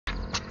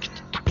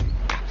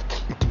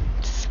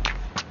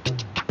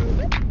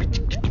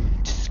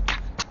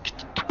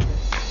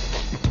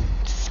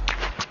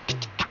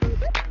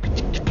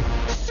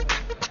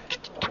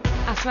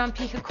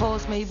Ampika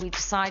calls me, we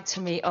decide to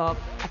meet up.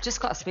 I've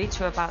just got to speak to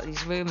her about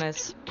these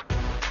rumours.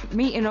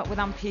 Meeting up with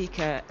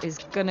Ampika is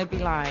going to be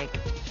like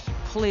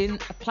pulling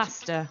a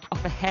plaster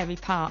off a hairy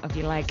part of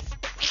your leg.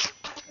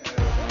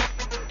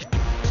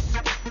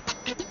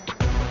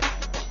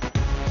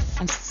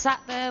 I'm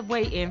sat there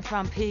waiting for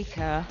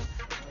Ampika.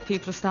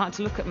 People are starting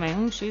to look at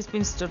me. She's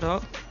been stood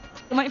up.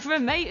 I'm waiting for a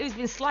mate who's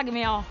been slagging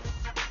me off.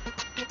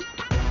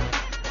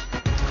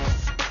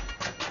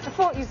 I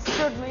thought you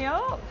stood me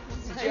up.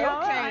 Are you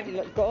okay? You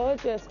look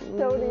gorgeous. So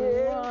do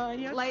you. Oh,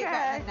 you Late okay?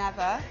 better than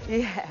never.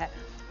 Yeah.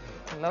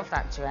 I love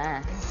that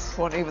dress.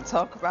 Won't even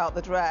talk about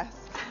the dress.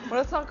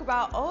 Want to talk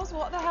about us?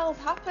 What the hell's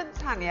happened,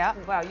 Tanya?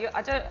 Well,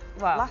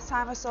 Last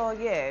time I saw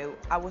you,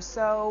 I was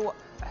so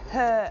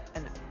hurt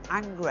and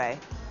angry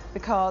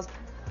because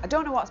I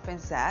don't know what's been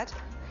said.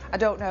 I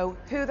don't know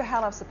who the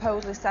hell I've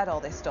supposedly said all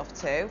this stuff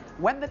to,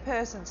 when the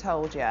person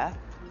told you, and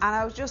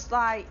I was just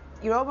like,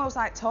 you're almost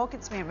like talking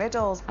to me in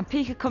riddles.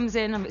 Ampika comes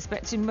in, I'm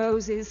expecting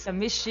Moses, I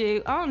miss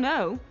you. Oh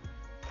no,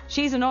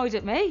 she's annoyed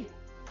at me.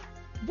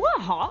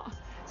 What?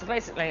 So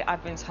basically,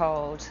 I've been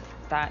told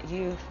that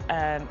you've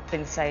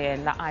been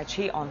saying that I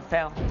cheat on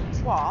Phil.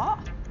 What?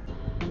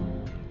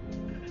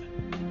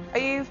 Are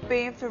you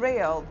being for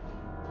real?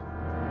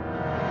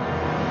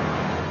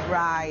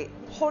 Right,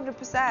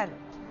 100%.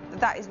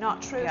 That is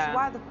not true. Yeah. So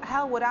why the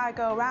hell would I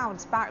go around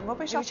spouting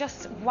rubbish off?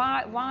 Just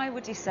why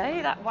would you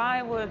say that?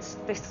 Why would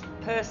this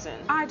person?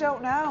 I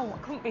don't know.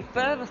 Couldn't be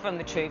further from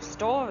the truth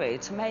story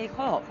to make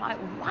up. Like,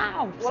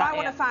 wow. Well, I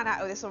want to find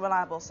out who this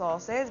unreliable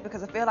source is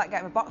because I feel like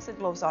getting my boxing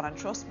gloves on, and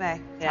trust me,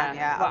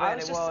 Tanya, well, I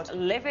was really just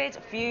would. livid,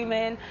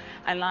 fuming,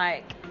 and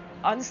like,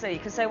 honestly, you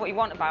can say what you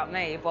want about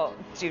me, but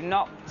do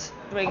not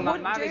bring my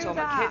marriage or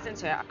my kids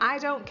into it. I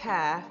don't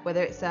care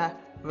whether it's a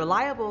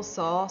reliable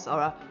source or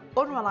a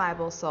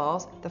unreliable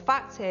source. The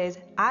fact is,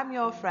 I'm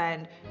your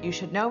friend, you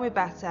should know me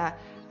better,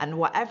 and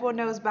what everyone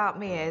knows about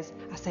me is,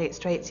 I say it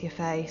straight to your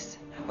face.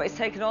 But it's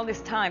taken all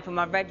this time for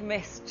my red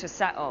mist to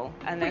settle.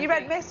 And But you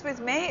red mist with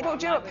me? Well,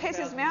 do you know what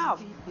pisses me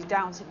off? You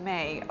doubted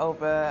me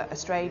over a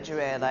stranger,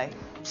 really.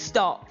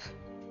 Stop,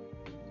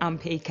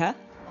 Ampika.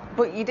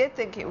 But you did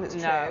think it was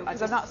true, No,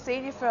 because I've not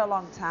seen you for a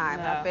long time.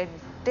 No. I've been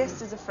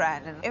dissed as a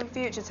friend, and in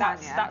future,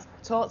 Tanya,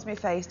 talk to me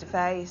face to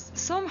face.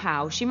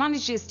 Somehow she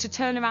manages to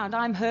turn around,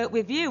 I'm hurt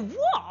with you.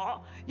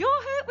 What? You're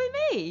hurt with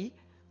me?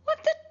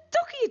 What the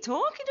duck are you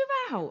talking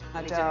about?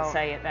 I You don't. didn't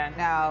say it then.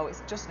 No,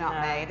 it's just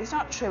not me. It's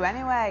not true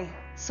anyway.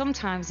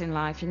 Sometimes in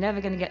life, you're never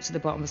going to get to the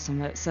bottom of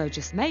something, so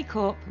just make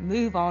up,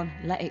 move on,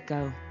 let it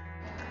go.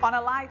 On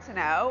a lighter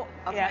note,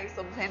 I'll tell you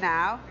something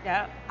now.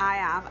 Yeah. I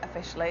am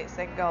officially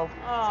single.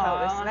 Oh,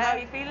 how are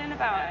you feeling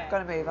about it? Got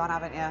to move on,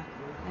 haven't you?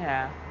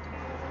 Yeah.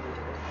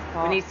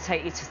 What? We need to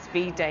take you to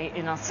speed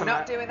dating or We're something.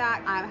 not doing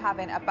that. I'm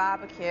having a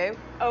barbecue.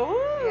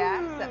 Oh.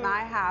 Yes, at my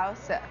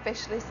house to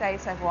officially say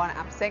to everyone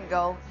I'm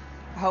single.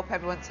 I hope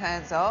everyone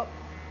turns up.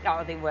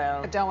 Oh, they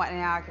will. I don't want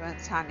any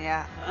arguments,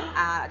 Tanya. And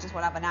I just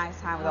want to have a nice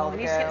time with all the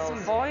we girls. need to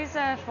get some boys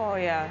there for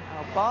you.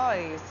 Oh,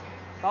 boys.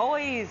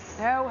 Boys.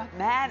 No,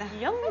 men.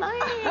 Young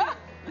lady.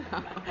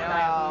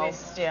 I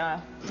missed you.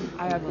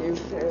 I have you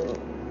too.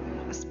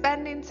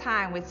 Spending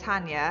time with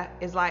Tanya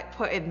is like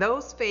putting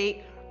those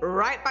feet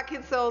right back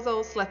in those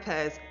old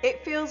slippers.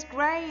 It feels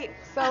great.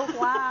 So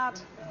glad.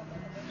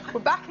 We're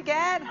back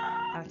again. And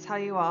I tell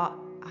you what,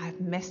 I've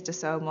missed her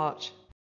so much.